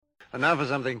And now for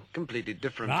something completely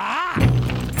different.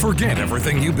 Forget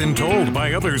everything you've been told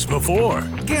by others before.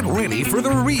 Get ready for the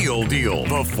real deal,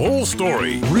 the full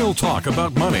story, real talk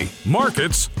about money,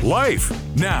 markets, life.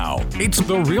 Now, it's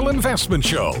The Real Investment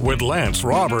Show with Lance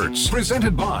Roberts,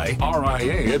 presented by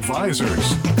RIA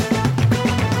Advisors.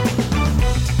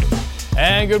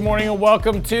 And good morning and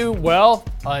welcome to, well,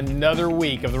 another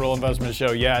week of The Real Investment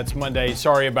Show. Yeah, it's Monday.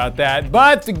 Sorry about that.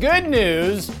 But the good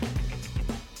news,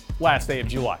 last day of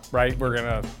July, right? We're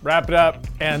going to wrap it up.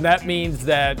 And that means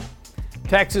that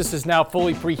Texas is now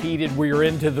fully preheated. We are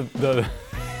into the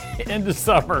into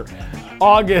summer.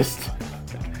 August.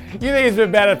 You think it's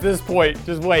been bad at this point?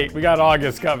 Just wait. We got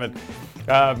August coming.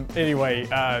 Anyway,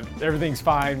 everything's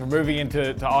fine. We're moving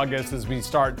into August as we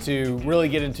start to really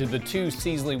get into the two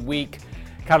seasonally weak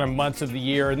kind of months of the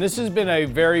year. And this has been a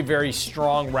very, very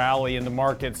strong rally in the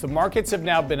markets. The markets have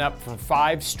now been up for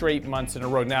 5 straight months in a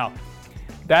row. Now,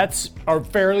 that's a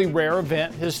fairly rare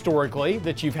event historically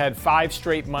that you've had 5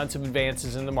 straight months of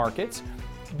advances in the markets.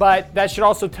 But that should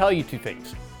also tell you two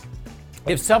things.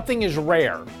 If something is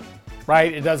rare,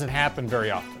 right, it doesn't happen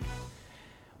very often.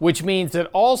 Which means that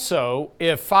also,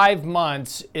 if 5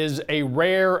 months is a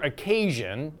rare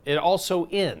occasion, it also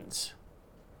ends,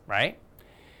 right?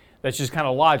 That's just kind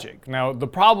of logic. Now, the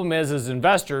problem is, as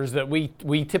investors, that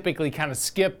we typically kind of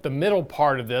skip the middle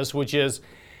part of this, which is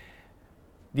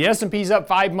the S&P's up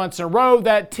 5 months in a row.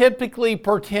 That typically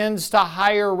portends to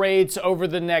higher rates over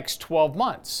the next 12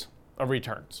 months of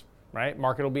returns, right?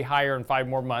 Market will be higher in 5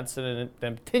 more months than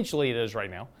potentially it is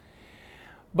right now.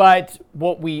 But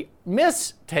what we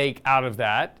mistake out of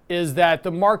that is that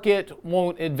the market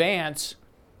won't advance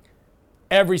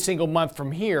every single month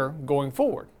from here going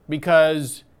forward.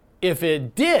 Because if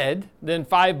it did, then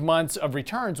 5 months of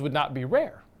returns would not be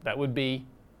rare. That would be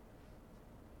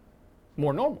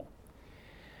more normal.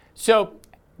 So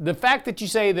the fact that you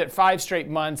say that 5 straight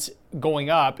months going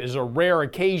up is a rare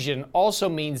occasion also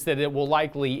means that it will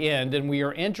likely end, and we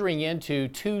are entering into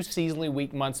 2 seasonally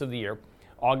weak months of the year,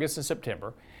 August and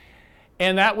September.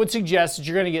 And that would suggest that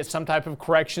you're going to get some type of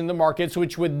correction in the markets,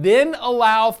 which would then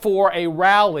allow for a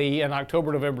rally in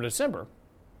October, November, December,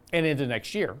 and into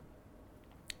next year.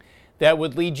 That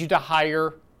would lead you to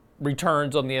higher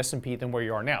returns on the S&P than where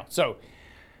you are now. So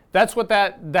that's what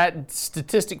that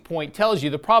statistic point tells you.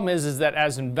 The problem is that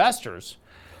as investors,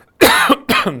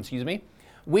 excuse me,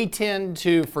 we tend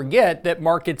to forget that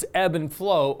markets ebb and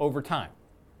flow over time,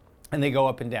 and they go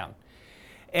up and down.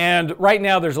 And right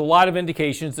now, there's a lot of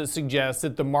indications that suggest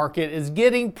that the market is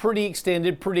getting pretty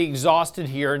extended, pretty exhausted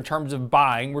here in terms of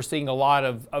buying. We're seeing a lot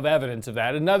of evidence of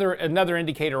that. Another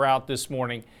indicator out this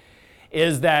morning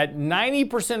is that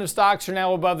 90% of stocks are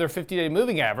now above their 50-day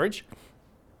moving average,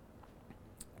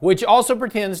 which also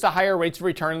portends to higher rates of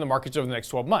return in the markets over the next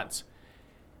 12 months.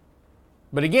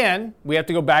 But again, we have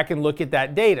to go back and look at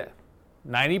that data.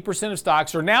 90% of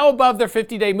stocks are now above their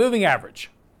 50-day moving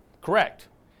average. Correct.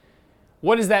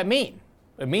 What does that mean?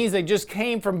 It means they just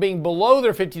came from being below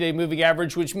their 50-day moving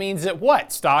average, which means that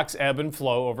what? Stocks ebb and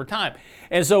flow over time.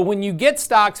 And so when you get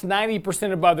stocks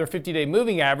 90% above their 50-day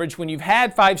moving average, when you've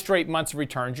had 5 straight months of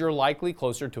returns, you're likely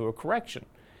closer to a correction.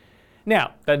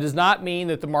 Now, that does not mean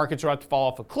that the markets are about to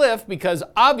fall off a cliff, because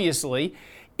obviously,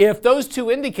 if those two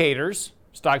indicators,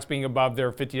 stocks being above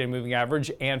their 50-day moving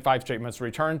average and 5 straight months of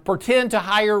return, portend to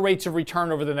higher rates of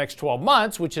return over the next 12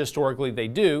 months, which historically they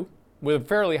do, with a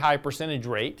fairly high percentage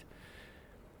rate,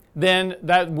 then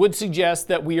that would suggest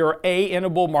that we are A, in a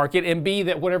bull market, and B,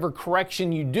 that whatever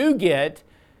correction you do get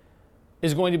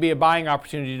is going to be a buying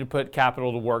opportunity to put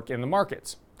capital to work in the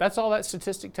markets. That's all that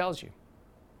statistic tells you.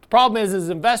 The problem is, as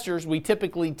investors, we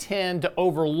typically tend to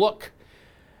overlook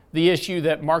the issue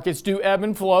that markets do ebb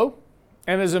and flow.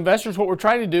 And as investors, what we're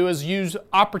trying to do is use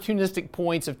opportunistic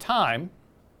points of time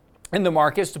in the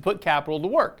markets to put capital to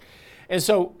work. And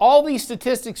so all these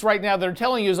statistics right now that are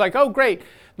telling you is like, oh, great,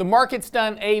 the market's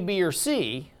done A, B, or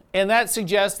C, and that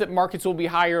suggests that markets will be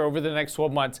higher over the next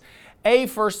 12 months.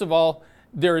 First of all,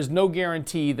 there is no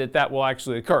guarantee that that will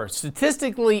actually occur.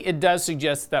 Statistically, it does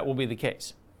suggest that will be the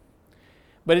case.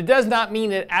 But it does not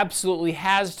mean it absolutely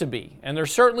has to be. And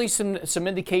there's certainly some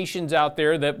indications out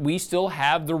there that we still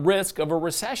have the risk of a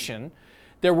recession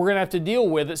that we're going to have to deal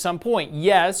with at some point.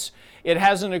 Yes, it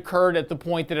hasn't occurred at the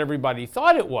point that everybody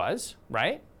thought it was,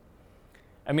 right?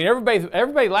 I mean,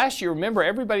 everybody last year, remember,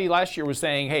 everybody last year was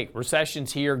saying, hey,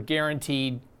 recession's here,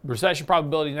 guaranteed, recession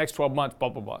probability next 12 months, blah,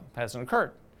 blah, blah. Hasn't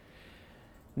occurred.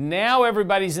 Now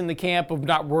everybody's in the camp of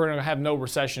we're going to have no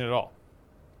recession at all.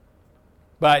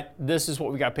 But this is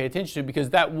what we got to pay attention to,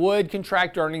 because that would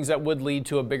contract earnings, that would lead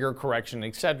to a bigger correction,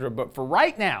 et cetera. But for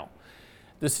right now,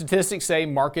 the statistics say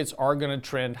markets are going to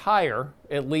trend higher,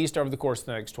 at least over the course of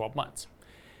the next 12 months.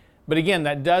 But again,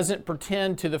 that doesn't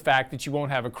pretend to the fact that you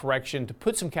won't have a correction to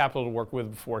put some capital to work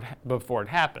with before it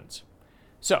happens.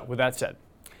 So, with that said,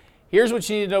 here's what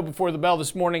you need to know before the bell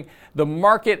this morning. The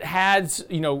market had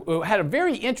a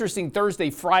very interesting Thursday,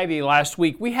 Friday last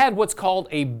week. We had what's called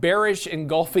a bearish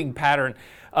engulfing pattern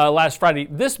last Friday.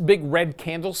 This big red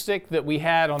candlestick that we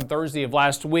had on Thursday of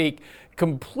last week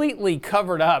completely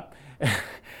covered up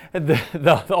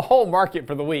the whole market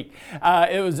for the week.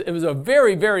 It was a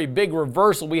very, very big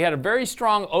reversal. We had a very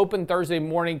strong open Thursday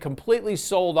morning, completely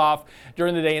sold off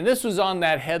during the day. And this was on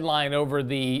that headline over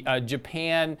the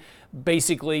Japan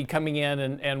basically coming in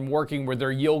and working with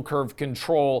their yield curve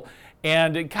control.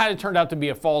 And it kind of turned out to be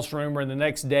a false rumor. And the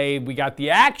next day we got the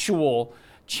actual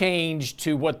change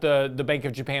to what the Bank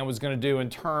of Japan was going to do in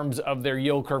terms of their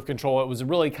yield curve control. It was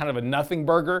really kind of a nothing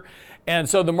burger. And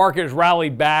so the market has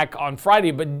rallied back on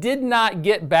Friday, but did not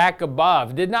get back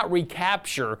above, did not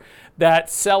recapture that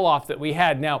sell-off that we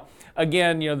had. Now,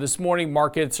 again, this morning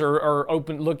markets are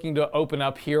looking to open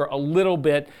up here a little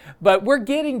bit, but we're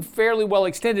getting fairly well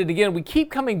extended. Again, we keep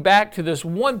coming back to this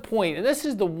one point, and this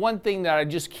is the one thing that I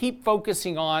just keep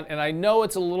focusing on, and I know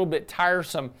it's a little bit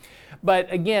tiresome.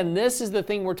 But again, this is the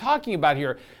thing we're talking about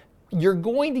here. You're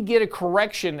going to get a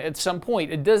correction at some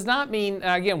point. It does not mean,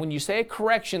 again, when you say a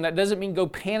correction, that doesn't mean go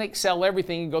panic sell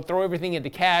everything and go throw everything into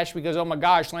cash because, oh my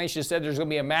gosh, Lance just said there's going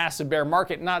to be a massive bear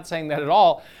market. Not saying that at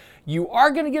all. You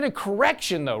are going to get a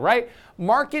correction though, right?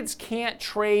 Markets can't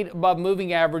trade above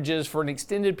moving averages for an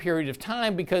extended period of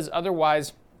time because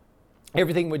otherwise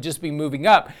everything would just be moving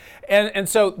up. And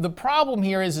so the problem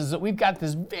here is that we've got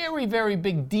this very, very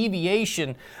big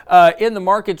deviation in the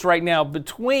markets right now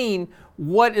between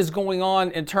what is going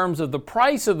on in terms of the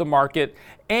price of the market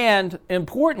and,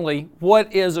 importantly,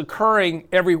 what is occurring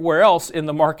everywhere else in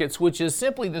the markets, which is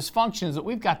simply this function is that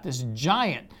we've got this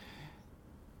giant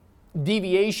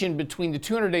deviation between the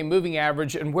 200-day moving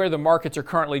average and where the markets are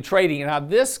currently trading. And now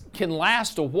this can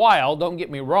last a while, don't get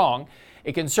me wrong.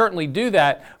 It can certainly do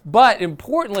that. But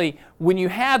importantly, when you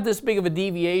have this big of a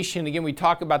deviation, again, we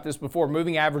talked about this before,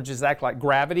 moving averages act like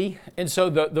gravity. And so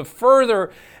the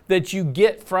further that you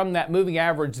get from that moving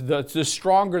average, the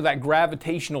stronger that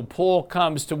gravitational pull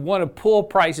comes to want to pull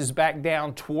prices back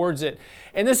down towards it.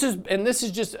 And this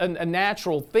is just a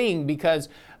natural thing because,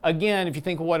 again, if you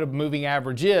think of what a moving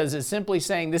average is, it's simply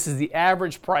saying this is the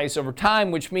average price over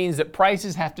time, which means that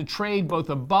prices have to trade both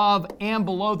above and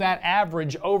below that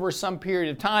average over some period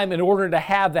of time in order to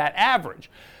have that average,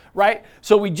 right?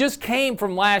 So we just came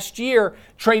from last year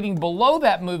trading below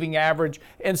that moving average,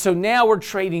 and so now we're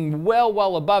trading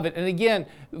well above it. And again,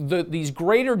 these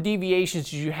greater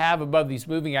deviations you have above these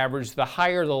moving averages, the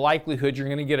higher the likelihood you're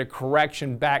going to get a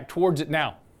correction back towards it.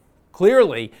 Now,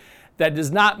 clearly, that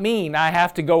does not mean I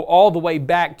have to go all the way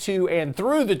back to and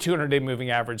through the 200-day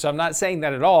moving average. So I'm not saying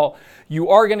that at all. You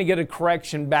are going to get a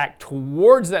correction back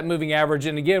towards that moving average.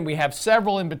 And again, we have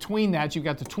several in between that. You've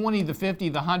got the 20, the 50,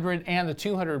 the 100, and the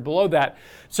 200 below that.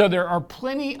 So there are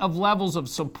plenty of levels of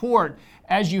support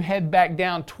as you head back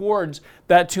down towards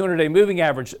that 200-day moving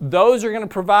average. Those are going to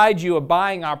provide you a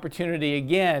buying opportunity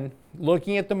again,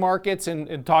 looking at the markets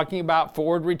and talking about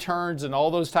forward returns and all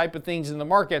those type of things in the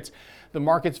markets. The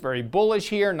market's very bullish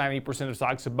here, 90% of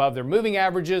stocks above their moving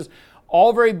averages,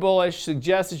 all very bullish,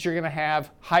 suggests that you're going to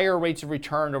have higher rates of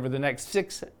return over the next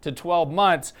 6 to 12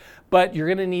 months, but you're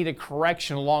going to need a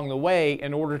correction along the way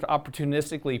in order to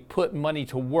opportunistically put money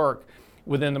to work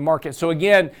within the market. So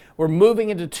again, we're moving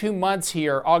into 2 months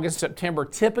here, August, September,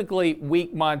 typically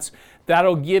weak months.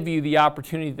 That'll give you the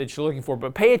opportunity that you're looking for.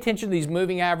 But pay attention to these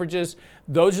moving averages.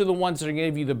 Those are the ones that are going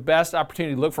to give you the best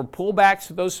opportunity. Look for pullbacks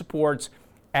to those supports,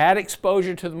 add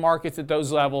exposure to the markets at those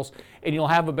levels, and you'll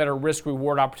have a better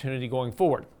risk-reward opportunity going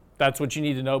forward. That's what you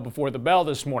need to know before the bell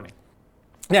this morning.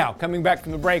 Now, coming back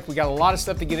from the break, we got a lot of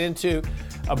stuff to get into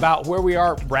about where we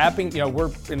are wrapping.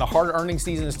 We're in the hard earnings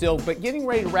season still, but getting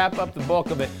ready to wrap up the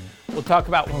bulk of it. We'll talk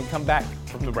about when we come back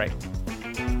from the break.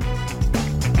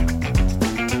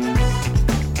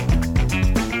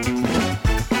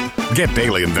 Get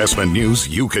daily investment news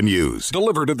you can use,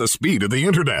 delivered at the speed of the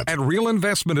internet at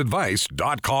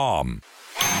realinvestmentadvice.com.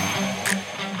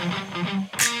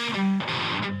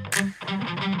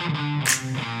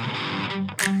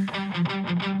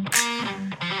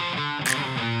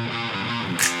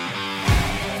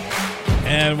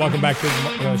 And welcome back to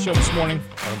the show this morning.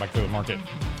 Welcome back to the market.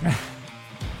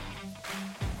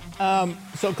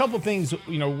 So a couple of things,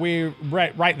 we're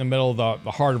right in the middle of the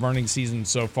heart of earnings season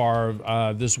so far.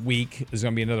 This week is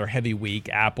going to be another heavy week.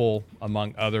 Apple,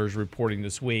 among others, reporting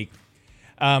this week.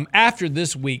 After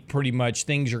this week, pretty much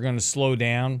things are going to slow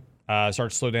down,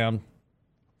 start to slow down,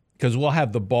 because we'll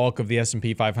have the bulk of the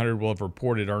S&P 500 will have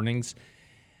reported earnings.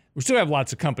 We still have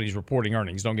lots of companies reporting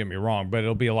earnings, don't get me wrong, but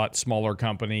it'll be a lot smaller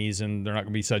companies, and they're not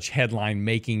going to be such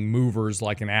headline-making movers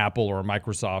like an Apple or a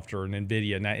Microsoft or an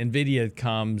NVIDIA. Now, NVIDIA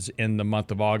comes in the month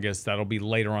of August. That'll be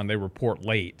later on. They report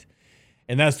late.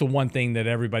 And that's the one thing that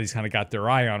everybody's kind of got their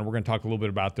eye on. We're going to talk a little bit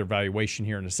about their valuation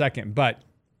here in a second. But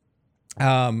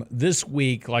this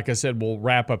week, like I said, we'll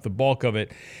wrap up the bulk of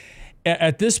it.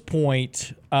 At this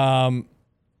point,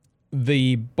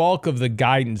 the bulk of the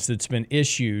guidance that's been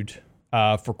issued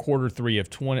for quarter three of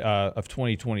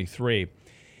 2023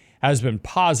 has been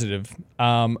positive.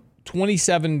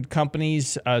 27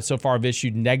 companies so far have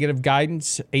issued negative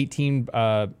guidance. 18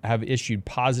 have issued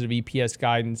positive EPS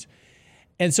guidance.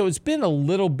 And so it's been a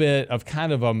little bit of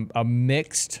kind of a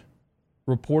mixed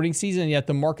reporting season, yet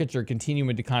the markets are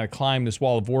continuing to kind of climb this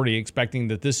wall of Vorty, expecting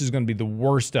that this is going to be the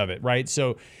worst of it, right?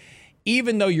 So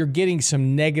even though you're getting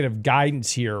some negative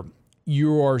guidance here,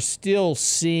 you are still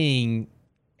seeing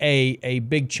a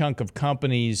big chunk of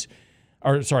companies,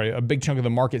 or sorry, a big chunk of the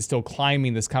market still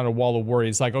climbing this kind of wall of worry.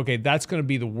 It's like, okay, that's going to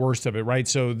be the worst of it, right?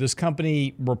 So this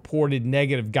company reported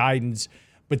negative guidance,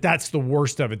 but that's the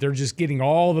worst of it. They're just getting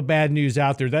all the bad news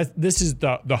out there. This is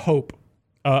the hope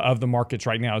of the markets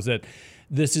right now, is that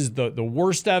this is the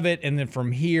worst of it, and then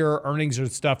from here, earnings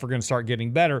and stuff are going to start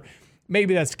getting better.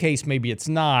 Maybe that's the case, maybe it's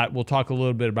not. We'll talk a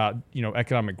little bit about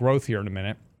economic growth here in a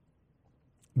minute.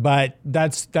 But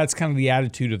that's kind of the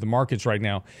attitude of the markets right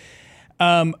now.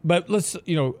 But let's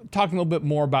talk a little bit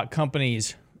more about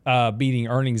companies beating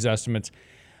earnings estimates.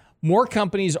 More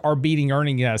companies are beating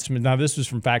earnings estimates. Now, this was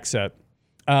from FactSet,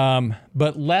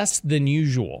 but less than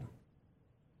usual.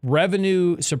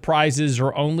 Revenue surprises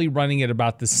are only running at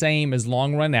about the same as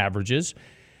long-run averages.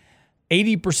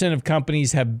 80% of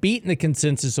companies have beaten the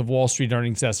consensus of Wall Street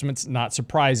earnings estimates. Not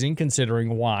surprising,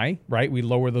 considering why, right? We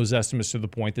lower those estimates to the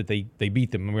point that they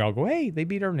beat them, and we all go, hey, they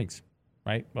beat earnings,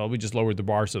 right? Well, we just lowered the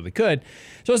bar so they could.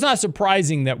 So it's not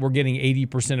surprising that we're getting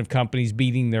 80% of companies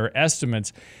beating their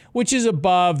estimates, which is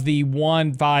above the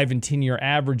 1, 5, and 10-year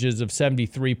averages of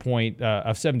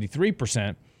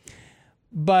 73%.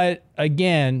 But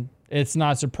again, it's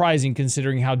not surprising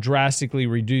considering how drastically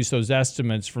reduced those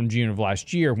estimates from June of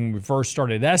last year when we first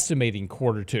started estimating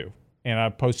quarter two. And I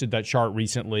posted that chart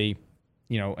recently,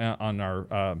 on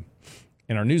our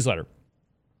in our newsletter.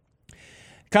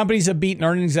 Companies have beaten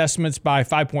earnings estimates by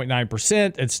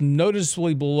 5.9%. It's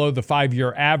noticeably below the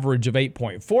 5-year average of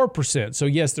 8.4%. So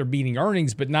yes, they're beating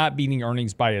earnings, but not beating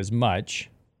earnings by as much.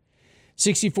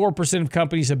 64% of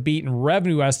companies have beaten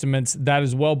revenue estimates. That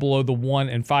is well below the 1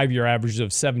 and 5-year averages of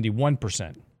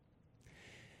 71%.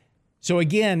 So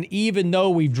again, even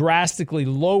though we've drastically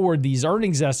lowered these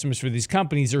earnings estimates for these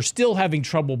companies, they're still having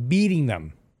trouble beating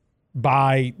them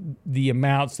by the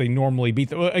amounts they normally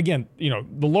beat. Again,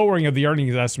 the lowering of the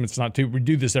earnings estimates, we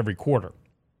do this every quarter.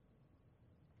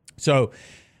 So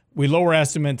we lower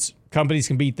estimates, companies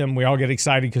can beat them. We all get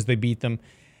excited because they beat them.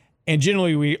 And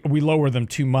generally we lower them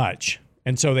too much.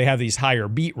 And so they have these higher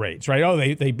beat rates, right? Oh,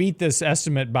 they beat this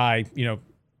estimate by,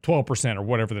 12% or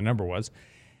whatever the number was.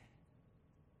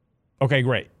 Okay,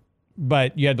 great.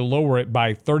 But you had to lower it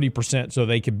by 30% so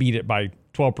they could beat it by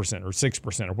 12% or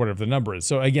 6% or whatever the number is.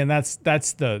 So again, that's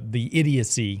the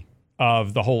idiocy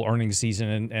of the whole earnings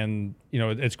season. And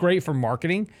it's great for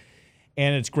marketing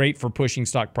and it's great for pushing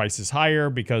stock prices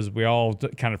higher because we all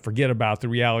kind of forget about the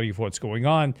reality of what's going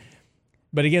on.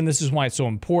 But again, this is why it's so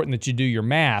important that you do your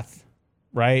math,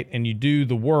 right? And you do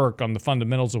the work on the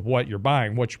fundamentals of what you're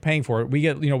buying, what you're paying for it.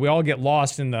 We all get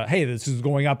lost in the, hey, this is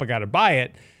going up, I got to buy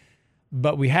it.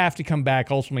 But we have to come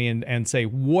back ultimately and say,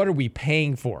 what are we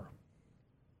paying for?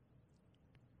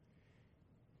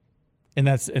 And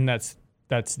that's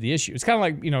the issue. It's kind of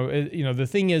like, the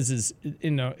thing is,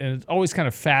 and it's always kind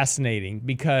of fascinating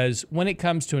because when it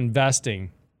comes to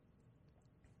investing,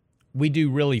 we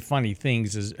do really funny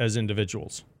things as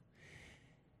individuals.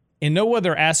 In no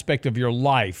other aspect of your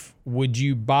life would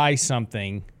you buy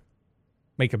something,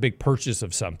 make a big purchase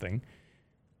of something,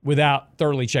 without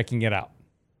thoroughly checking it out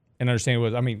and understanding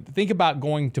what. Think about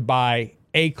going to buy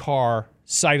a car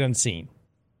sight unseen.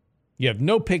 You have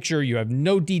no picture, you have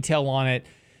no detail on it.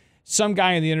 Some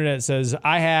guy on the internet says,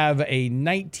 I have a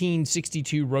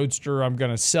 1962 Roadster I'm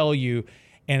going to sell you,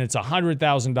 and it's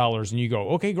 $100,000. And you go,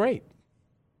 okay, great.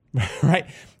 Right?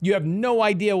 You have no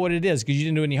idea what it is because you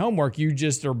didn't do any homework. You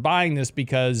just are buying this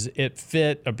because it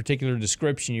fit a particular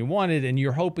description you wanted, and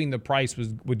you're hoping the price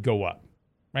would go up,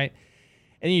 right?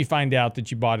 And then you find out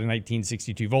that you bought a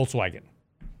 1962 Volkswagen,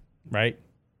 right?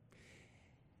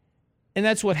 And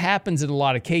that's what happens in a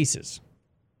lot of cases.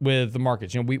 with the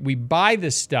markets. We buy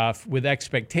this stuff with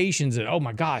expectations that, oh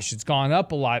my gosh, it's gone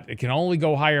up a lot. It can only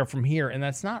go higher from here. And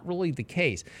that's not really the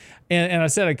case. And I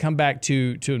said I'd come back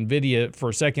to NVIDIA for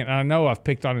a second. And I know I've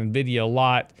picked on NVIDIA a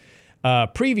lot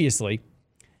previously.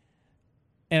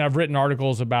 And I've written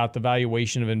articles about the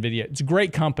valuation of NVIDIA. It's a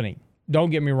great company. Don't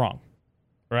get me wrong.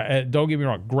 Right? Don't get me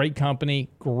wrong. Great company,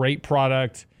 great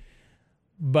product.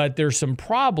 But there's some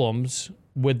problems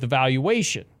with the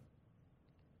valuation.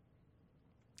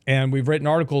 And we've written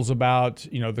articles about,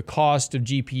 the cost of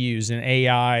GPUs and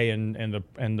AI and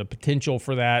the potential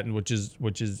for that, and which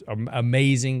is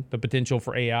amazing, the potential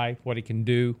for AI, what it can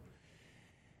do.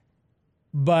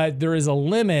 But there is a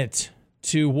limit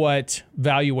to what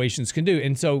valuations can do.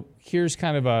 And so here's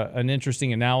kind of an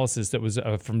interesting analysis that was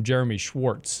from Jeremy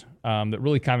Schwartz that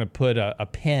really kind of put a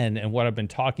pin in what I've been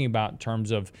talking about in terms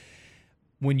of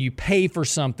when you pay for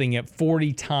something at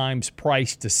 40 times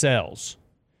price to sales,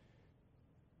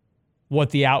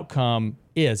 what the outcome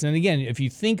is. And again, if you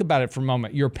think about it for a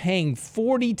moment, you're paying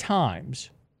 40 times.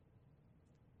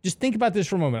 Just think about this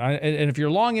for a moment. And if you're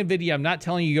long NVIDIA, I'm not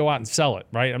telling you to go out and sell it,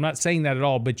 right? I'm not saying that at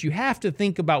all, but you have to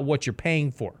think about what you're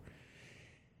paying for.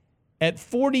 At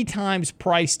 40 times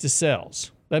price to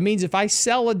sales, that means if I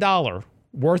sell $1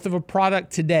 worth of a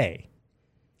product today,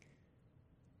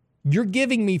 you're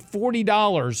giving me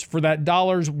 $40 for that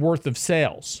dollar's worth of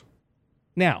sales.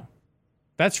 Now,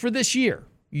 that's for this year.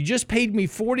 You just paid me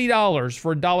 $40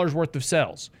 for $1 worth of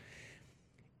sales.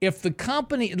 If the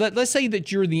company, let's say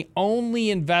that you're the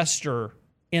only investor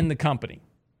in the company.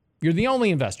 You're the only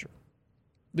investor.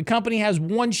 The company has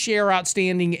one share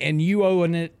outstanding and you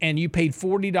own it, and you paid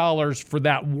 $40 for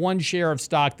that one share of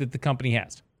stock that the company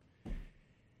has.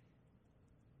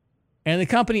 And the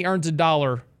company earns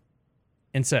 $1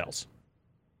 in sales.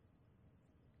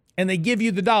 And they give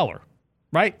you the $1,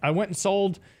 right? I went and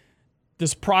sold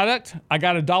this product, I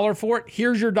got $1 for it.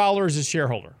 Here's your $1 as a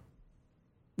shareholder.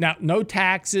 Now, no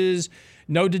taxes,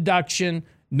 no deduction,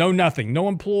 no nothing. No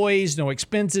employees, no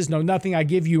expenses, no nothing. I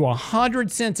give you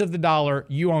 100 cents of the $1.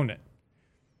 You own it.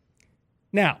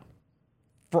 Now,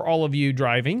 for all of you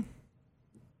driving,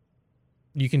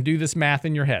 you can do this math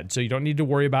in your head. So you don't need to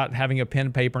worry about having a pen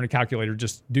and paper and a calculator.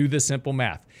 Just do this simple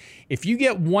math. If you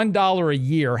get $1 a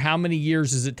year, how many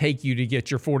years does it take you to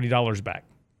get your $40 back?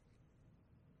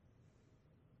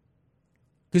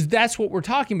 Because that's what we're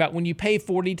talking about when you pay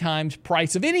 40 times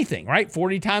price of anything, right?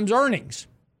 40 times earnings,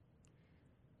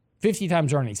 50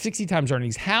 times earnings, 60 times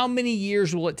earnings. How many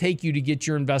years will it take you to get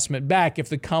your investment back if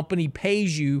the company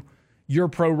pays you your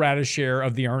pro rata share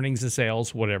of the earnings, the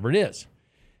sales, whatever it is?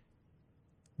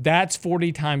 That's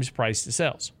 40 times price to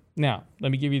sales. Now,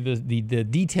 let me give you the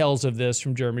details of this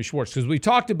from Jeremy Schwartz, because we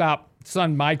talked about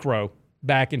Sun Micro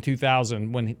back in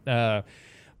 2000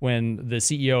 when the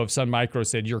CEO of Sun Micro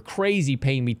said, you're crazy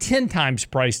paying me 10 times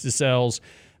price to sales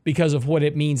because of what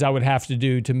it means I would have to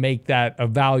do to make that a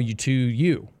value to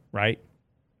you, right?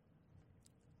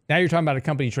 Now you're talking about a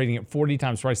company trading at 40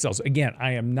 times price to sales. Again,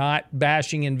 I am not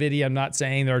bashing NVIDIA. I'm not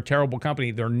saying they're a terrible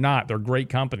company. They're not. They're a great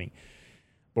company.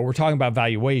 But we're talking about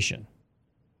valuation.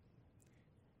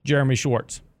 Jeremy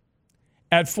Schwartz.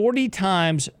 At 40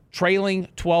 times trailing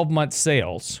 12-month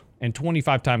sales and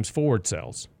 25 times forward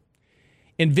sales,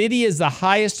 NVIDIA is the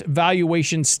highest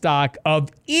valuation stock of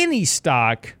any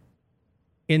stock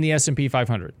in the S&P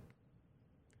 500.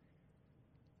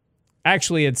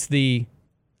 Actually, it's the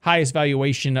highest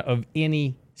valuation of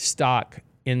any stock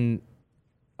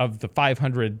of the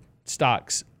 500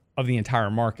 stocks of the entire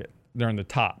market. They're in the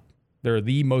top. They're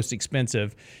the most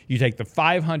expensive. You take the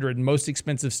 500 most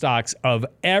expensive stocks of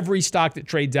every stock that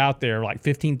trades out there, like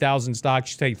 15,000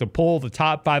 stocks. You take the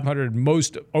top 500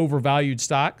 most overvalued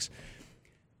stocks.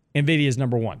 NVIDIA is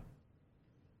number one.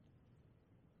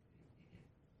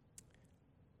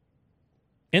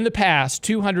 In the past,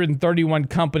 231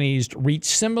 companies reached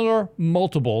similar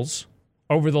multiples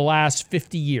over the last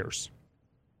 50 years.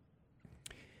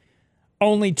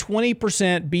 Only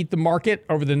 20% beat the market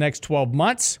over the next 12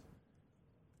 months.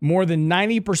 More than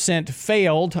 90%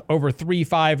 failed over 3,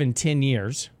 5, and 10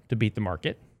 years to beat the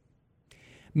market.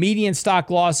 Median stock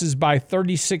losses by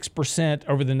 36%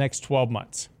 over the next 12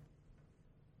 months.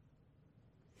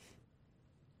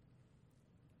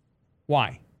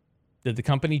 Why? Did the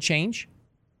company change?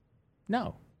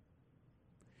 No.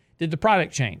 Did the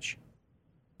product change?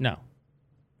 No.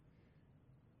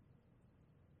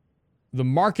 The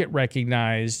market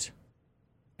recognized,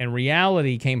 and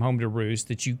reality came home to roost,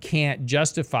 that you can't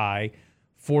justify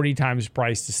 40 times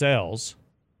price to sales,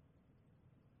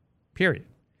 period.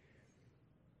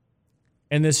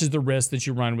 And this is the risk that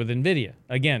you run with NVIDIA.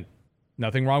 Again,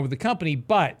 Nothing wrong with the company,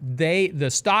 but the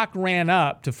stock ran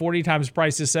up to 40 times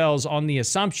price to sales on the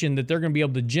assumption that they're going to be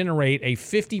able to generate a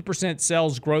 50%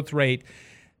 sales growth rate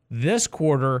this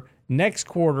quarter, next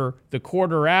quarter, the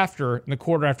quarter after, and the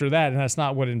quarter after that, and that's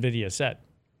not what NVIDIA said.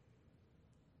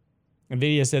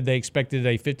 NVIDIA said they expected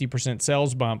a 50%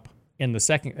 sales bump in this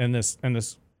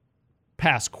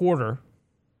past quarter,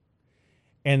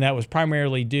 and that was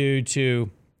primarily due to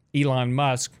Elon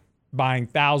Musk buying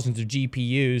thousands of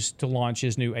GPUs to launch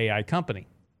his new AI company.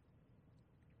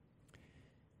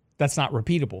 That's not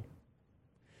repeatable.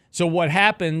 So what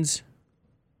happens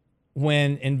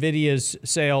when NVIDIA's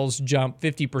sales jump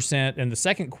 50% in the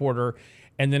second quarter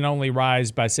and then only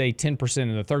rise by, say, 10%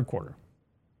 in the third quarter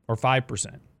or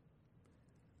 5%?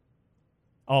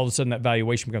 All of a sudden that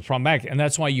valuation becomes problematic. And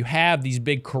that's why you have these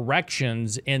big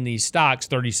corrections in these stocks,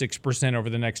 36% over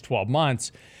the next 12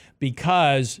 months,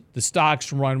 because the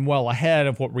stocks run well ahead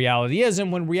of what reality is.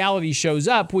 And when reality shows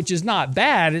up, which is not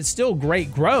bad, it's still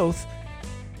great growth,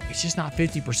 it's just not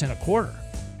 50% a quarter,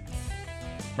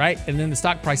 right? And then the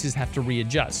stock prices have to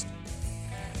readjust.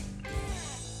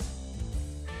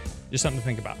 Just something to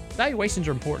think about. Valuations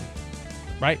are important,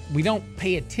 right? We don't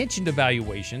pay attention to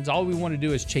valuations. All we want to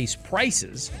do is chase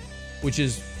prices, which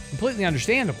is completely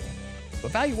understandable.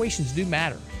 But valuations do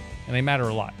matter, and they matter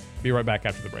a lot. Be right back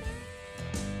after the break.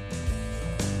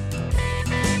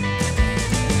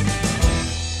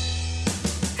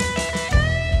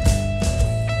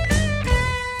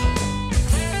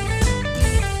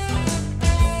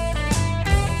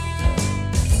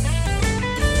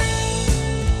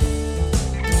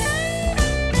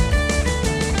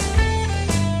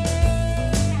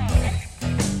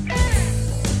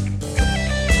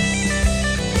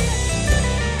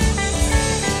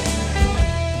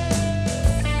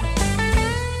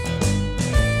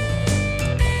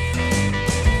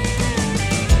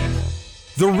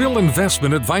 The Real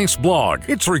Investment Advice blog.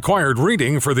 It's required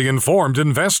reading for the informed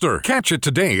investor. Catch it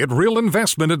today at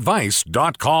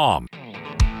realinvestmentadvice.com.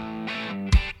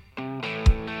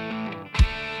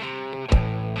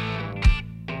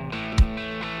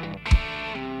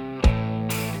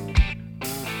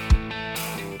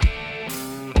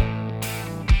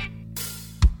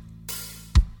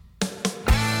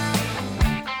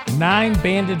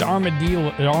 Nine-banded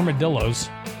armadillos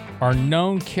are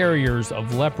known carriers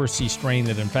of leprosy strain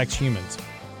that infects humans.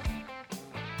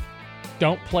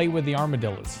 Don't play with the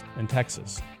armadillos in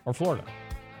Texas or Florida.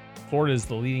 Florida is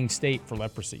the leading state for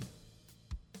leprosy.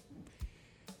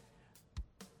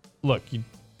 Look,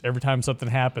 every time something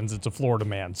happens, it's a Florida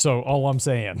man. So all I'm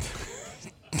saying,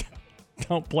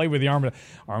 don't play with the armadillos.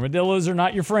 Armadillos are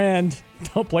not your friend.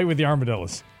 Don't play with the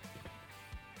armadillos.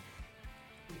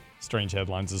 Strange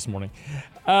headlines this morning.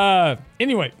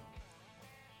 Anyway.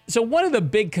 So one of the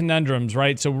big conundrums,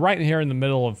 right? So right here in the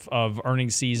middle of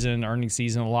earnings season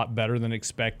a lot better than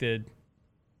expected.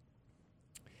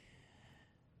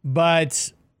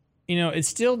 But, it's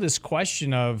still this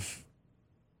question of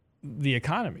the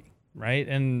economy, right?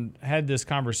 And I had this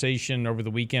conversation over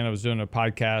the weekend. I was doing a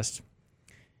podcast.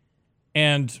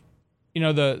 And,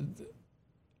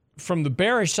 from the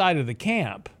bearish side of the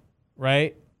camp,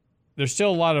 right, there's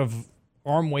still a lot of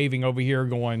arm waving over here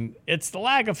going, it's the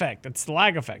lag effect, it's the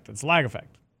lag effect, it's the lag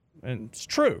effect. And it's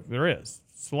true, there is.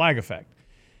 It's the lag effect.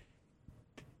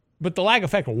 But the lag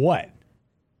effect of what?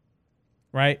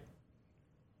 Right?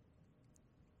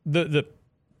 The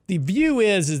view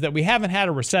is that we haven't had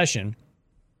a recession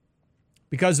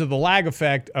because of the lag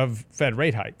effect of Fed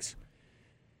rate hikes.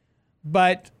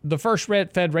 But the first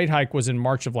Fed rate hike was in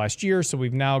March of last year, so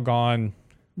we've now gone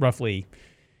roughly,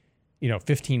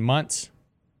 15 months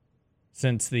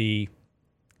since the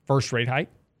first rate hike.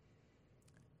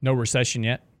 No recession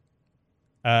yet.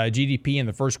 GDP in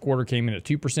the first quarter came in at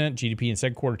 2%. GDP in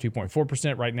second quarter,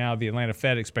 2.4%. Right now, the Atlanta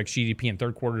Fed expects GDP in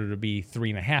third quarter to be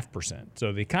 3.5%.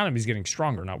 So the economy is getting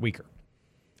stronger, not weaker.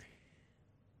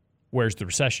 Where's the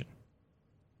recession?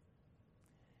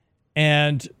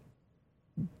 And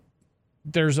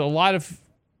there's a lot of,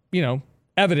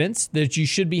 evidence that you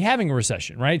should be having a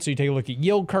recession, right? So you take a look at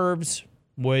yield curves,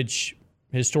 which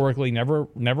historically never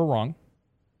wrong.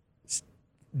 It's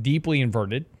deeply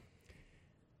inverted.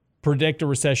 Predict a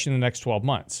recession in the next 12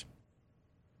 months.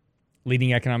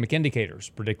 Leading economic indicators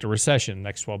predict a recession in the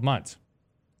next 12 months.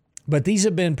 But these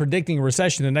have been predicting a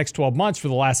recession in the next 12 months for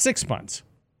the last 6 months,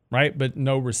 right? But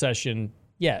no recession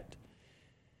yet.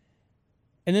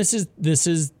 And this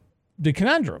is the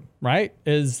conundrum, right?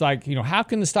 Is like, how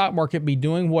can the stock market be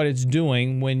doing what it's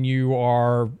doing when you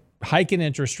are hiking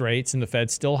interest rates, and the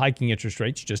Fed's still hiking interest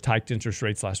rates, just hiked interest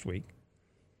rates last week.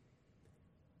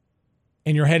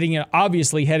 And you're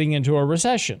obviously heading into a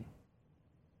recession.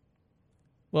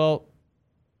 Well,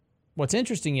 what's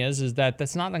interesting is that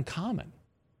that's not uncommon,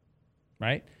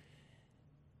 right?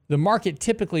 The market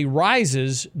typically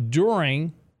rises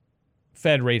during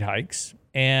Fed rate hikes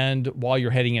and while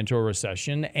you're heading into a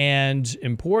recession. And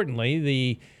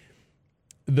importantly,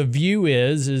 the view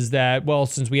is that, well,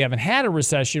 since we haven't had a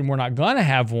recession, we're not going to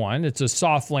have one. It's a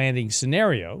soft landing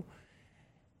scenario.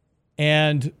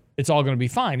 And it's all going to be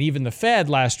fine. Even the Fed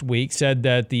last week said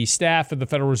that the staff of the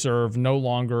Federal Reserve no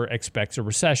longer expects a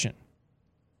recession.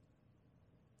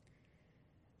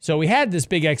 So we had this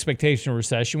big expectation of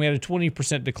recession. We had a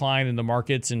 20% decline in the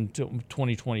markets in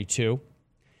 2022.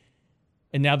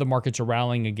 And now the markets are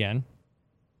rallying again,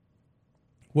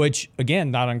 which,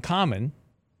 again, not uncommon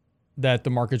that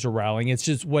the markets are rallying. It's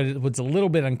just what's a little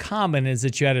bit uncommon is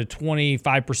that you had a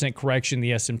 25% correction in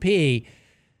the S&P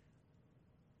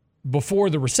before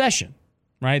the recession,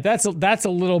 right? That's a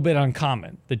little bit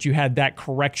uncommon that you had that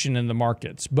correction in the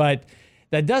markets. But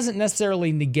that doesn't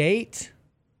necessarily negate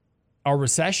a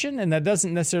recession, and that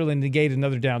doesn't necessarily negate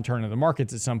another downturn in the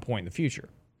markets at some point in the future.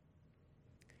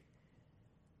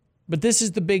 But this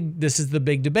is the big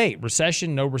debate: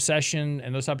 recession, no recession,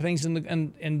 and those type of things.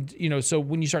 And you know, so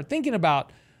when you start thinking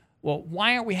about, well,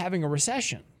 why aren't we having a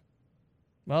recession?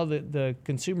 Well, the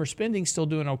consumer spending's still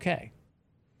doing okay.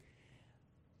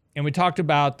 And we talked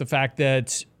about the fact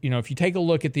that, you know, if you take a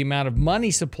look at the amount of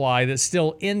money supply that's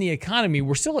still in the economy,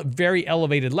 we're still at very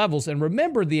elevated levels. And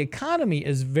remember, the economy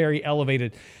is very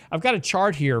elevated. I've got a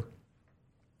chart here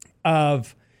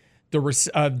of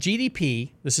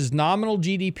GDP. This is nominal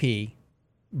GDP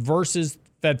versus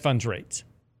Fed funds rates.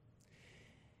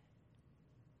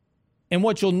 And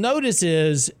what you'll notice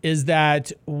is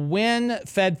that when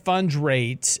Fed funds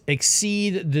rates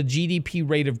exceed the GDP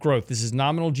rate of growth, this is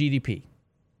nominal GDP.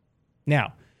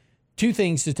 Now, two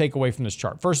things to take away from this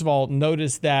chart. First of all,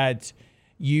 notice that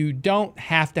you don't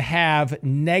have to have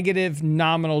negative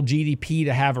nominal GDP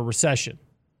to have a recession.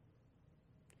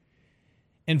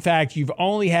 In fact, you've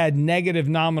only had negative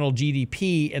nominal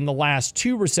GDP in the last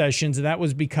two recessions, and that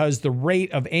was because the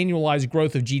rate of annualized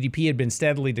growth of GDP had been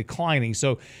steadily declining.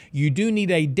 So you do need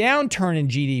a downturn in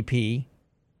GDP,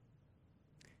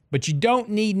 but you don't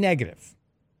need negative.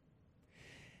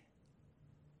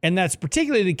 And that's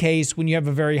particularly the case when you have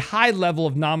a very high level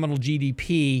of nominal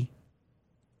GDP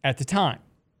at the time,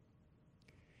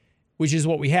 which is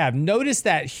what we have. Notice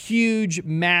that huge,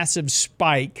 massive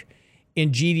spike in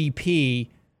GDP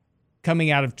coming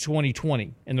out of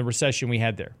 2020 and the recession we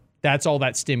had there. That's all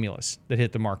that stimulus that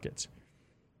hit the markets.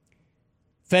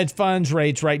 Fed funds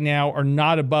rates right now are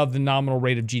not above the nominal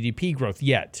rate of GDP growth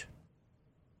yet.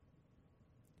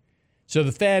 So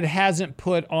the Fed hasn't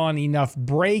put on enough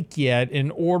brake yet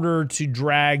in order to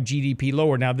drag GDP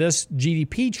lower. Now, this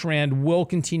GDP trend will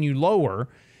continue lower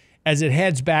as it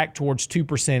heads back towards 2%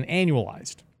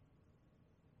 annualized.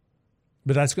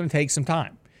 But that's going to take some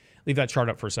time. Leave that chart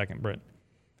up for a second, Britt.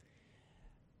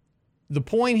 The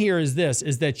point here is this,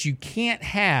 is that you can't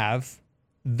have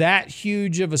that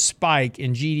huge of a spike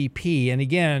in GDP. And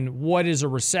again, what is a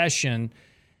recession?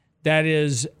 That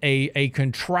is a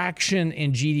contraction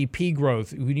in GDP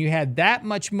growth. When you had that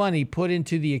much money put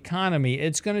into the economy,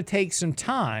 it's going to take some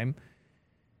time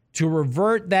to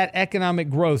revert that economic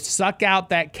growth, suck out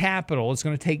that capital. It's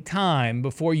going to take time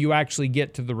before you actually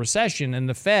get to the recession. And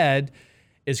the Fed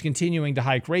is continuing to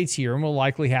hike rates here and will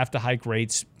likely have to hike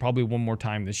rates probably one more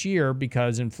time this year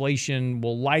because inflation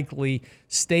will likely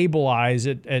stabilize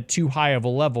at too high of a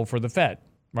level for the Fed,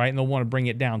 right? And they'll want to bring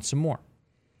it down some more.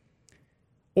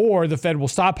 Or the Fed will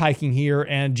stop hiking here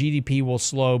and GDP will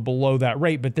slow below that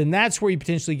rate. But then that's where you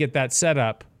potentially get that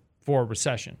setup for a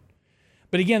recession.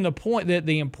 But again, the point that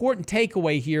the important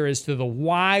takeaway here as to the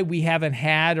why we haven't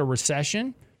had a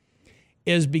recession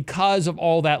is because of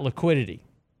all that liquidity.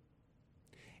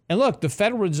 And look, the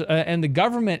federal and the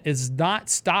government is not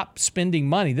stopped spending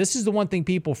money. This is the one thing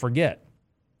people forget.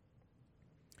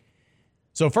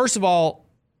 So first of all,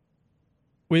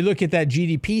 we look at that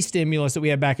GDP stimulus that we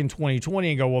had back in 2020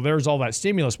 and go, well, there's all that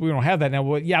stimulus. We don't have that now.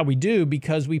 Well, yeah, we do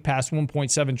because we passed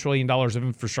 $1.7 trillion of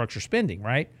infrastructure spending,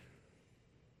 right?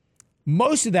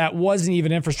 Most of that wasn't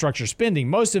even infrastructure spending.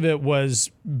 Most of it was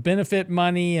benefit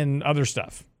money and other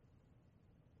stuff.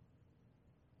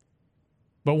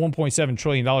 But $1.7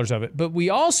 trillion of it. But we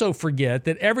also forget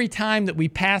that every time that we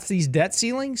pass these debt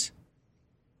ceilings,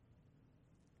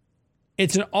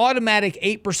 it's an automatic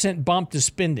 8% bump to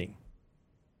spending.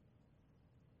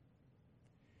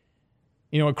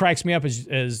 You know, it cracks me up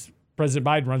as President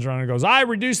Biden runs around and goes, I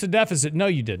reduced the deficit. No,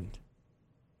 you didn't.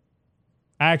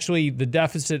 Actually, the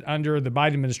deficit under the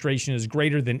Biden administration is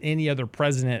greater than any other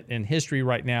president in history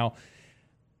right now.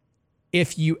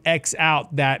 if you X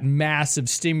out that massive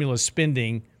stimulus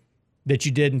spending that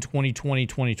you did in 2020,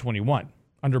 2021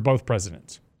 under both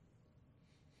presidents.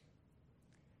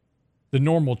 The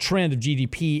normal trend of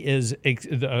GDP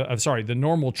the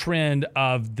normal trend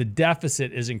of the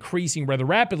deficit is increasing rather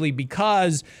rapidly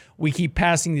because we keep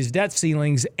passing these debt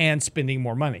ceilings and spending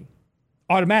more money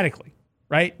automatically,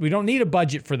 right? We don't need a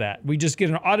budget for that. We just get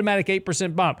an automatic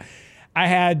 8% bump. I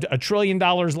had $1 trillion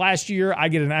last year. I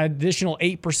get an additional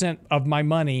 8% of my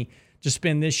money to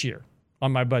spend this year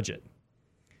on my budget.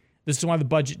 This is why the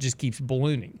budget just keeps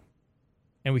ballooning.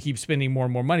 And we keep spending more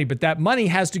and more money. But that money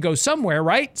has to go somewhere,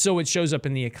 right? So it shows up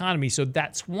in the economy. So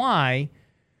that's why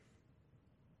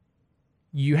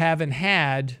you haven't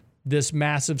had this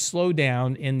massive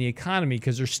slowdown in the economy,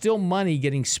 because there's still money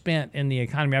getting spent in the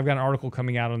economy. I've got an article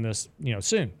coming out on this,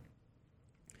 soon.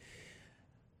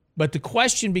 But the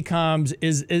question becomes,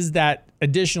 is that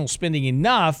additional spending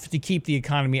enough to keep the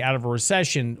economy out of a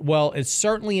recession? Well, it's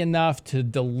certainly enough to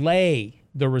delay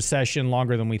the recession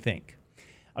longer than we think.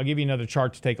 I'll give you another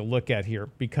chart to take a look at here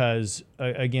because,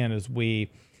 again, as we,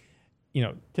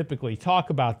 typically talk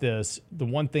about this, the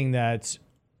one thing that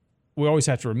we always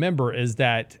have to remember is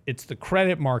that it's the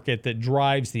credit market that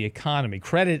drives the economy.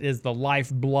 Credit is the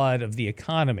lifeblood of the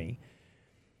economy,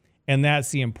 and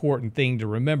that's the important thing to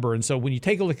remember. And so when you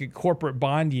take a look at corporate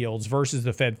bond yields versus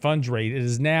the Fed funds rate, it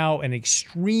is now an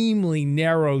extremely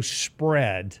narrow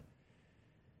spread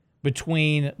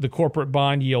between the corporate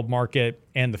bond yield market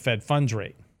and the Fed funds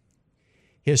rate.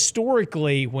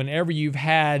 Historically, whenever you've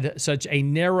had such a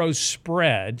narrow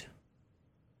spread,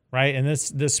 right, and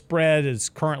this spread is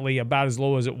currently about as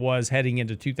low as it was heading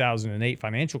into 2008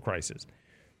 financial crisis.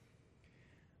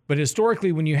 But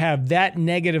historically, when you have that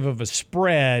negative of a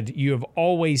spread, you have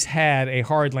always had a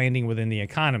hard landing within the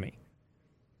economy.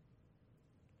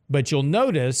 But you'll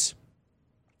notice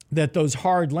that those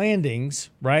hard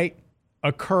landings, right,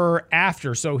 occur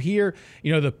after. So here,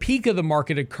 the peak of the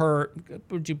market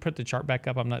would you put the chart back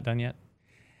up? I'm not done yet.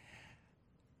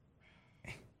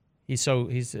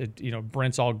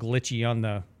 Brent's all glitchy on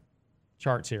the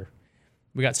charts here.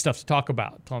 We got stuff to talk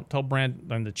about. Tell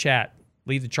Brent in the chat,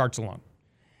 leave the charts alone.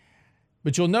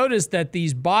 But you'll notice that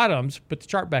these bottoms, put the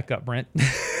chart back up, Brent.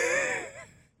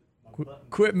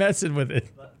 Quit messing with it.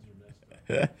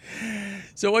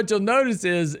 So what you'll notice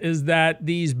is that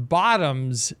these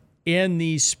bottoms in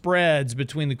these spreads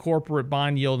between the corporate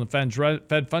bond yield and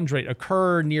Fed funds rate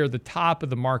occur near the top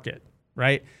of the market,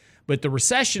 right? But the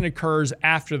recession occurs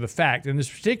after the fact. And this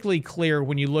is particularly clear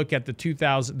when you look at the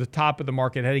top of the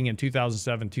market heading in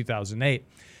 2007, 2008.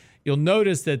 You'll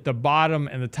notice that the bottom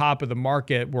and the top of the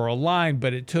market were aligned,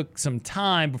 but it took some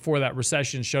time before that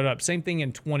recession showed up. Same thing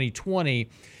in 2020.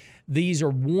 These are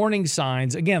warning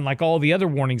signs. Again, like all the other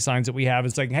warning signs that we have,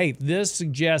 it's like, hey, this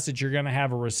suggests that you're going to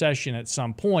have a recession at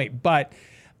some point. But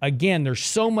again, there's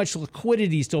so much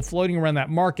liquidity still floating around that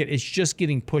market, it's just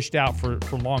getting pushed out for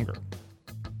longer.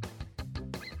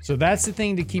 So that's the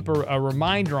thing to keep a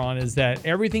reminder on, is that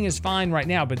everything is fine right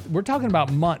now, but we're talking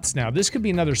about months now. This could be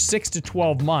another 6 to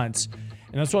 12 months.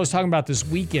 And that's what I was talking about this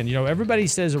weekend. Everybody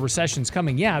says a recession's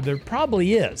coming. Yeah, there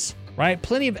probably is. Right?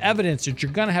 Plenty of evidence that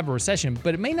you're going to have a recession,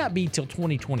 but it may not be till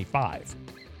 2025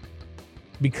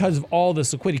 because of all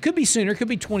this liquidity. Could be sooner, could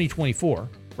be 2024,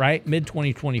 right?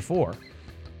 Mid-2024,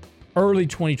 early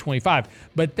 2025.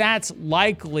 But that's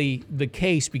likely the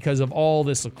case because of all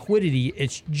this liquidity.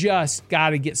 It's just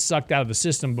got to get sucked out of the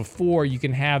system before you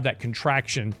can have that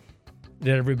contraction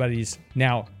that everybody's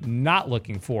now not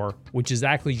looking for, which is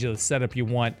actually the setup you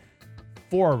want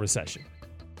for a recession.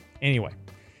 Anyway.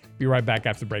 Be right back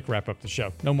after the break, wrap up the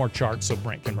show. No more charts so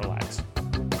Brent can relax.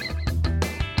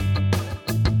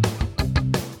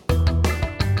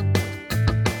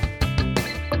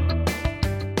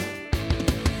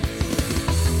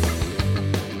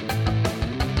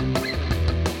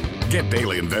 Get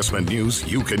daily investment news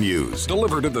you can use,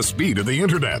 delivered at the speed of the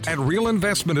internet at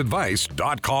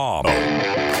realinvestmentadvice.com.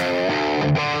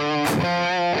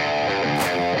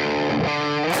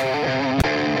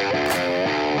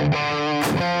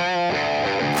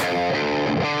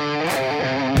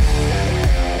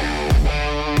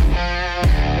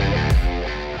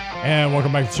 And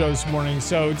welcome back to the show this morning.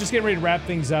 So just getting ready to wrap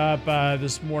things up.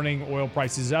 This morning, oil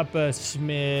prices up a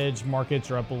smidge.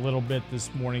 Markets are up a little bit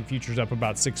this morning. Futures up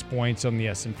about 6 points on the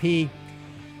S&P.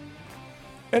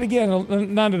 And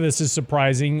again, none of this is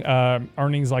surprising.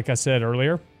 Earnings, like I said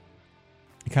earlier,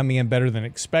 coming in better than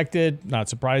expected. Not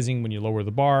surprising when you lower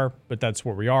the bar, but that's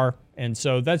where we are. And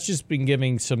so that's just been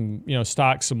giving some,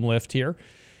 stocks some lift here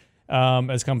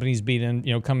as companies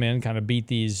come in, kind of beat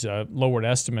these lowered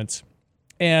estimates.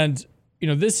 And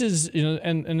this is,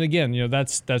 and again,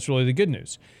 that's really the good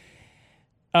news.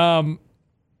 The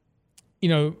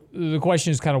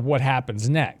question is kind of what happens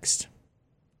next,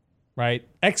 right?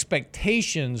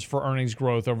 Expectations for earnings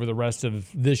growth over the rest of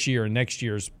this year and next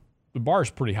year's, the bar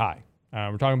is pretty high.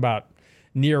 We're talking about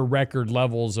near record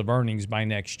levels of earnings by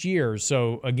next year.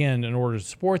 So again, in order to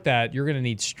support that, you're going to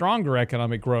need stronger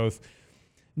economic growth,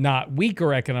 not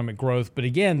weaker economic growth. But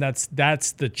again, that's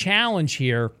the challenge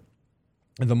here.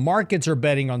 The markets are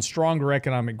betting on stronger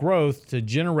economic growth to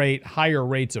generate higher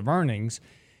rates of earnings,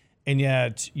 and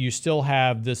yet you still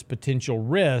have this potential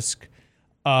risk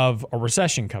of a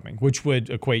recession coming, which would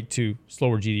equate to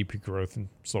slower GDP growth and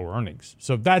slower earnings.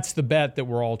 So that's the bet that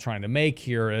we're all trying to make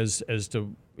here as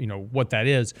to what that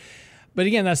is. But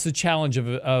again, that's the challenge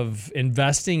of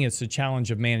investing. It's the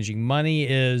challenge of managing money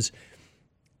is,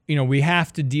 we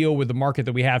have to deal with the market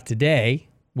that we have today,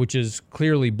 which is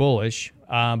clearly bullish,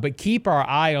 but keep our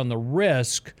eye on the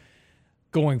risk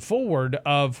going forward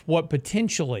of what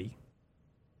potentially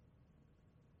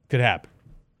could happen.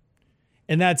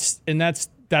 And that's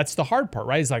the hard part,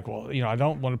 right? It's like, well, I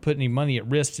don't want to put any money at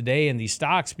risk today in these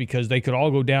stocks because they could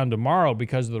all go down tomorrow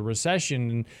because of the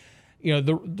recession. And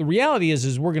the reality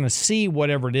is we're going to see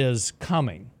whatever it is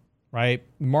coming, right?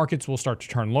 Markets will start to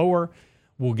turn lower.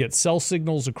 We'll get sell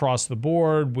signals across the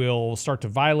board. We'll start to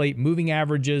violate moving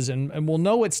averages, and we'll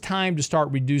know it's time to start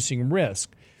reducing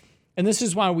risk. And this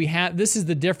is why this is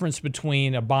the difference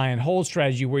between a buy and hold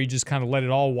strategy where you just kind of let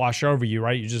it all wash over you,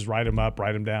 right? You just write them up,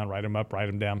 write them down, write them up, write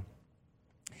them down.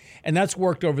 And that's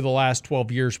worked over the last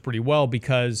 12 years pretty well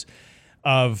because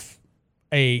of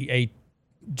a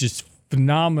just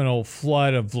phenomenal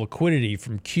flood of liquidity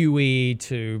from QE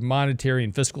to monetary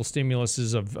and fiscal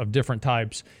stimuluses of different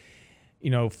types,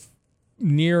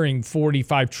 nearing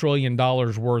 $45 trillion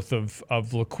worth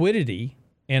of liquidity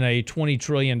in a $20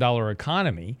 trillion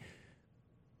economy.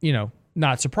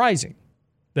 Not surprising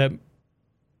that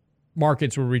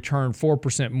markets will return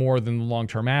 4% more than the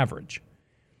long-term average.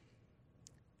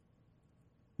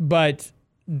 But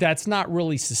that's not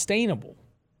really sustainable.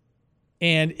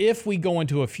 And if we go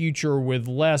into a future with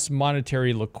less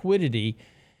monetary liquidity,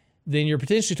 then you're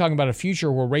potentially talking about a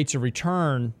future where rates of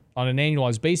return on an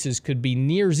annualized basis could be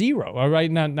near zero. All right.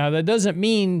 Now that doesn't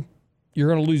mean you're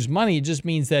going to lose money. It just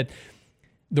means that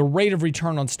the rate of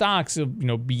return on stocks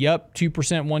will, be up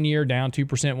 2% 1 year, down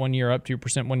 2% 1 year, up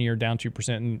 2% 1 year, down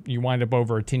 2%, and you wind up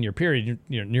over a 10-year period,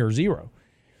 near zero.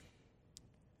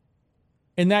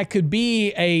 And that could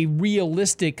be a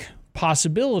realistic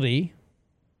possibility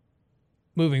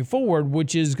moving forward,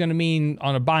 which is going to mean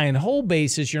on a buy and hold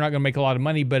basis, you're not going to make a lot of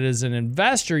money. But as an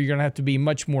investor, you're going to have to be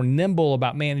much more nimble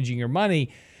about managing your money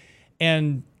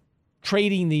and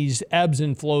trading these ebbs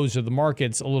and flows of the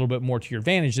markets a little bit more to your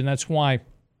advantage. And that's why,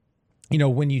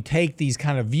 when you take these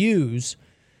kind of views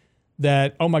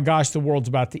that, oh my gosh, the world's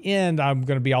about to end, I'm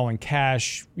going to be all in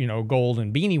cash, gold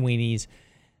and beanie weenies,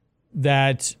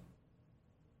 that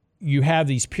you have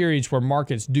these periods where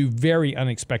markets do very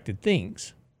unexpected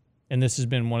things. And this has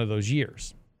been one of those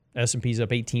years. S&P's up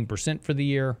 18% for the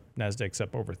year. NASDAQ's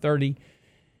up over 30.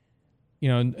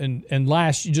 And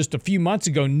just a few months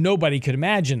ago, nobody could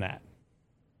imagine that.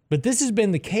 But this has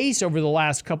been the case over the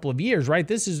last couple of years, right?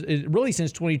 This is really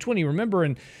since 2020. Remember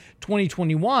in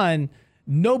 2021,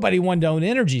 nobody wanted to own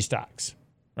energy stocks,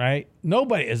 right?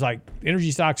 Nobody is like,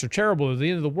 energy stocks are terrible. They're the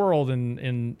end of the world,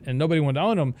 and nobody wanted to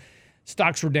own them.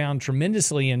 Stocks were down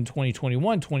tremendously in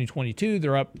 2021, 2022.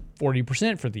 They're up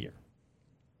 40% for the year.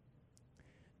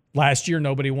 Last year,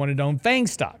 nobody wanted to own FANG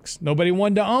stocks. Nobody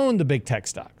wanted to own the big tech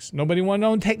stocks. Nobody wanted to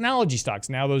own technology stocks.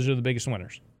 Now those are the biggest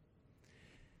winners.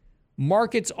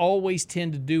 Markets always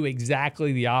tend to do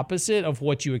exactly the opposite of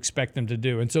what you expect them to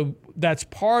do. And so that's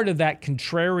part of that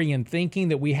contrarian thinking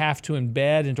that we have to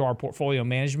embed into our portfolio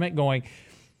management going.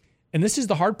 And this is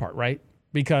the hard part, right?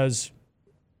 Because,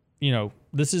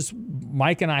 this is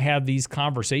Mike and I have these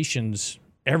conversations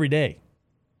every day.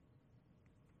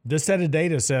 This set of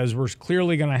data says we're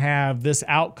clearly going to have this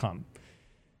outcome.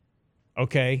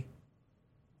 Okay,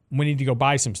 we need to go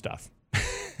buy some stuff.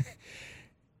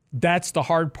 That's the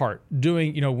hard part.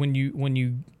 Doing, when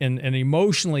you and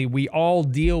emotionally, we all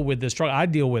deal with this struggle. I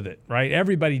deal with it, right?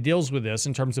 Everybody deals with this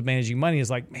in terms of managing money. It's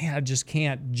like, man, I just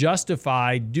can't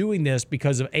justify doing this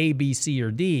because of A, B, C,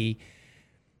 or D.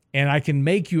 And I can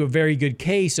make you a very good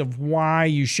case of why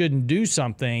you shouldn't do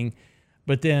something,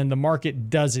 but then the market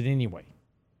does it anyway.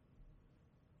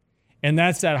 And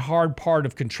that's that hard part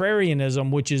of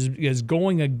contrarianism, which is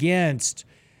going against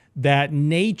that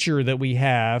nature that we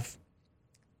have,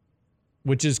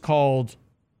 which is called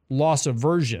loss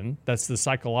aversion. That's the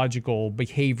psychological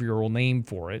behavioral name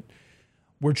for it,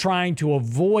 we're trying to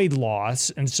avoid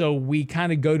loss. And so we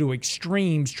kind of go to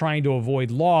extremes trying to avoid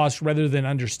loss rather than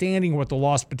understanding what the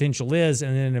loss potential is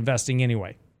and then investing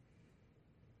anyway.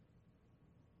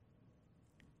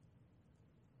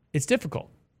 It's difficult.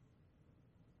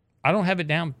 I don't have it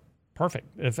down perfect.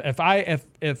 If I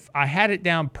had it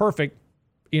down perfect,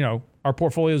 our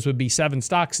portfolios would be 7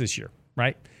 stocks this year,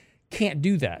 right? Can't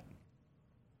do that.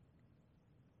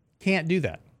 Can't do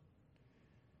that.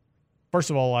 First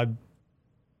of all, I'd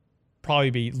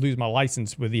probably lose my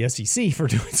license with the SEC for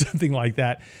doing something like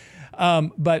that.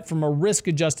 But from a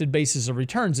risk-adjusted basis of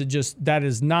returns, that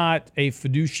is not a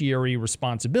fiduciary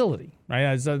responsibility,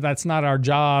 right? That's not our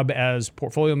job as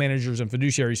portfolio managers and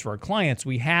fiduciaries for our clients.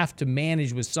 We have to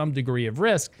manage with some degree of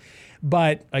risk.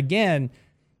 But again,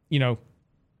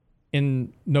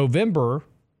 in November,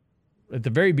 at the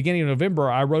very beginning of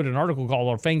November, I wrote an article called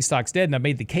 "Are FANG Stocks Dead?" and I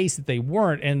made the case that they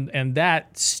weren't. And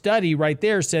that study right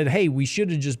there said, hey, we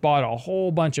should have just bought a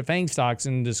whole bunch of FANG stocks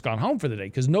and just gone home for the day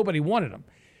because nobody wanted them.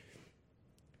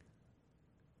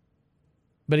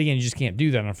 But again, you just can't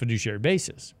do that on a fiduciary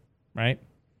basis, right?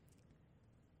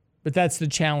 But that's the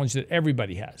challenge that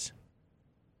everybody has.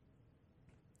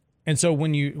 And so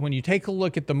when you take a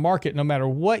look at the market, no matter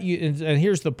what and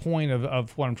here's the point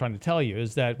of what I'm trying to tell you,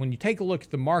 is that when you take a look at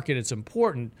the market, it's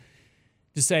important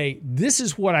to say, this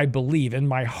is what I believe. In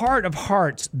my heart of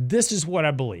hearts, this is what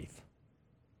I believe.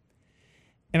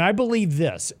 And I believe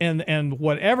this. And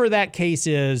whatever that case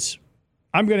is,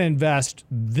 I'm going to invest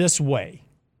this way,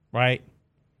 right?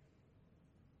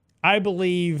 I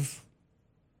believe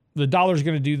the dollar's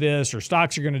going to do this or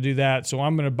stocks are going to do that, so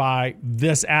I'm going to buy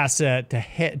this asset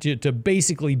to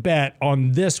basically bet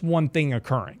on this one thing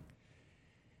occurring.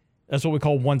 That's what we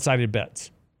call one-sided bets.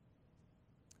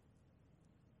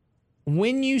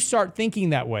 When you start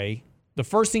thinking that way, the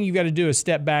first thing you've got to do is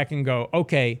step back and go,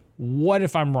 okay, what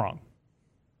if I'm wrong?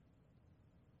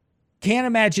 Can't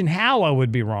imagine how I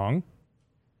would be wrong.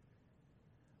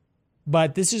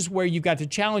 But this is where you've got to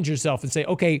challenge yourself and say,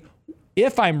 okay,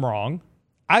 if I'm wrong,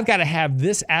 I've got to have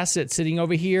this asset sitting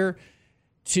over here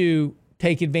to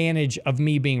take advantage of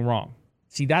me being wrong.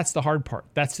 See, that's the hard part.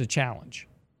 That's the challenge.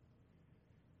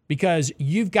 Because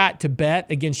you've got to bet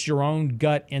against your own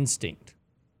gut instinct.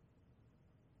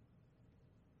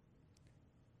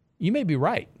 You may be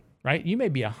right? You may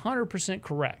be 100%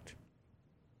 correct.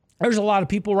 There's a lot of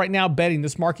people right now betting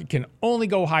this market can only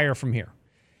go higher from here.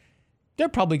 They're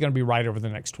probably going to be right over the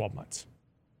next 12 months,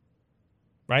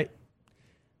 right?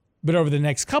 But over the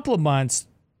next couple of months,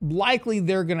 likely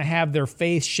they're going to have their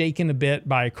faith shaken a bit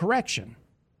by a correction.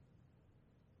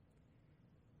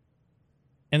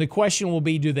 And the question will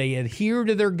be, do they adhere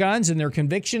to their guns and their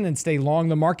conviction and stay long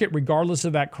the market regardless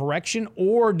of that correction?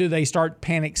 Or do they start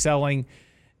panic selling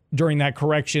during that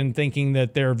correction thinking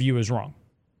that their view is wrong?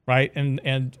 Right?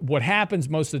 And what happens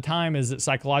most of the time is that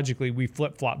psychologically we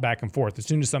flip-flop back and forth. As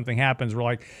soon as something happens, we're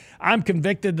like, I'm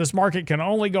convicted this market can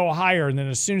only go higher. And then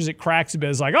as soon as it cracks a bit,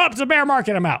 it's like, oh, it's a bear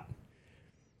market, I'm out.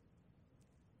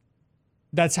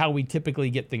 That's how we typically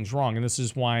get things wrong. And this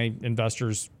is why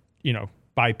investors,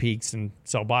 buy peaks and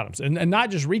sell bottoms. And not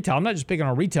just retail. I'm not just picking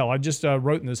on retail. I just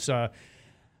wrote in this, I've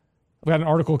got an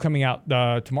article coming out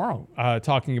tomorrow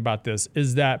talking about this,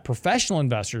 is that professional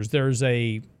investors, there's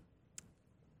a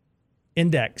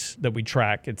index that we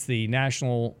track. It's the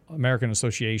National American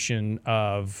Association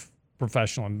of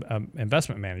Professional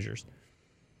Investment Managers.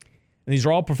 And these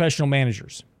are all professional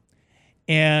managers.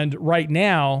 And right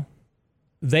now,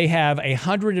 they have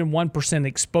 101%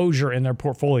 exposure in their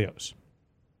portfolios.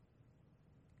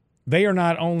 They are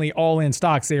not only all in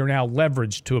stocks, they are now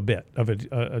leveraged to a bit of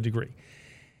a degree.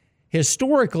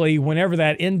 Historically, whenever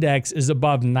that index is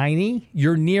above 90,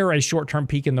 you're near a short-term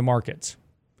peak in the markets.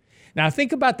 Now,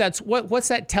 think about that. What's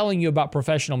that telling you about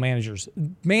professional managers?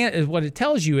 What it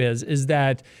tells you is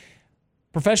that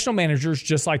professional managers,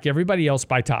 just like everybody else,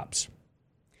 buy tops.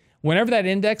 Whenever that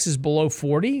index is below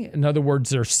 40, in other words,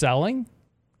 they're selling,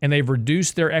 and they've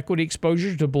reduced their equity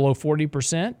exposure to below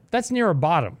 40%, that's near a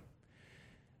bottom.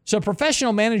 So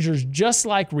professional managers, just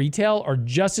like retail, are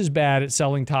just as bad at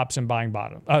selling tops and buying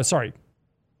bottoms.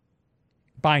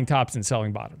 Buying tops and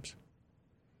selling bottoms.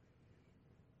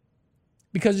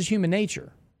 Because it's human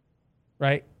nature,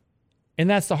 right? And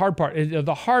that's the hard part.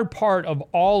 The hard part of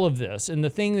all of this, and the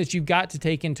thing that you've got to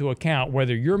take into account,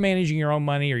 whether you're managing your own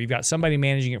money or you've got somebody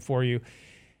managing it for you,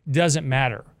 doesn't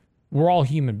matter. We're all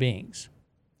human beings.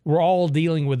 We're all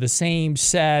dealing with the same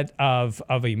set of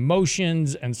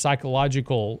emotions and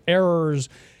psychological errors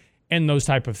and those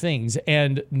type of things.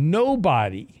 And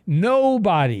nobody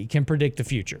can predict the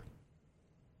future.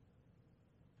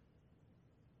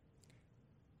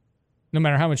 No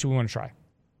matter how much we want to try.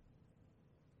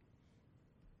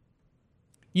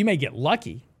 You may get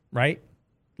lucky, right?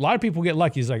 A lot of people get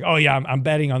lucky. It's like, oh yeah, I'm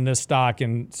betting on this stock,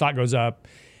 and stock goes up,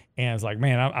 and it's like,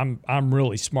 man, I'm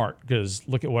really smart because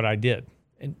look at what I did.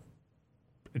 And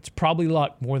it's probably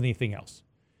luck more than anything else.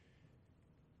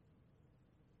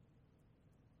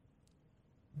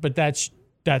 But that's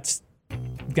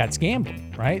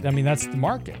gambling, right? I mean, that's the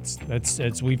markets.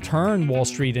 It's we've turned Wall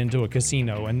Street into a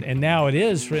casino, and now it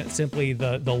is simply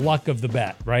the luck of the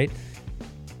bet, right?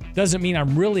 Doesn't mean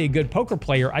I'm really a good poker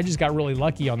player. I just got really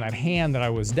lucky on that hand that I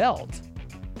was dealt.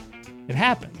 It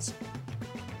happens.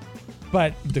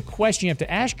 But the question you have to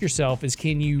ask yourself is,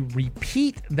 can you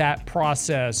repeat that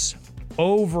process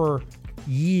over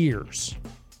years?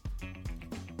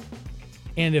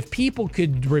 And if people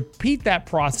could repeat that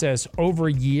process over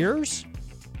years,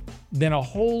 then a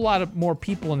whole lot of more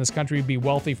people in this country would be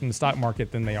wealthy from the stock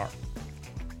market than they are.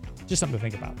 Just something to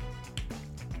think about.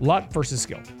 Luck versus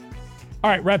skill. All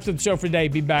right, wraps up the show for today.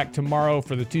 Be back tomorrow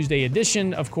for the Tuesday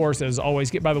edition. Of course, as always,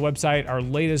 get by the website. Our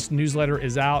latest newsletter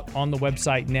is out on the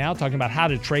website now, talking about how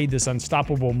to trade this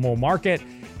unstoppable bull market.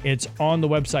 It's on the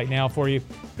website now for you.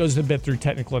 Goes a bit through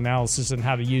technical analysis and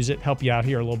how to use it, help you out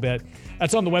here a little bit.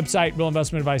 That's on the website,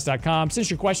 realinvestmentadvice.com. Send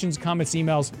your questions, comments,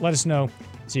 emails. Let us know.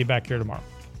 See you back here tomorrow.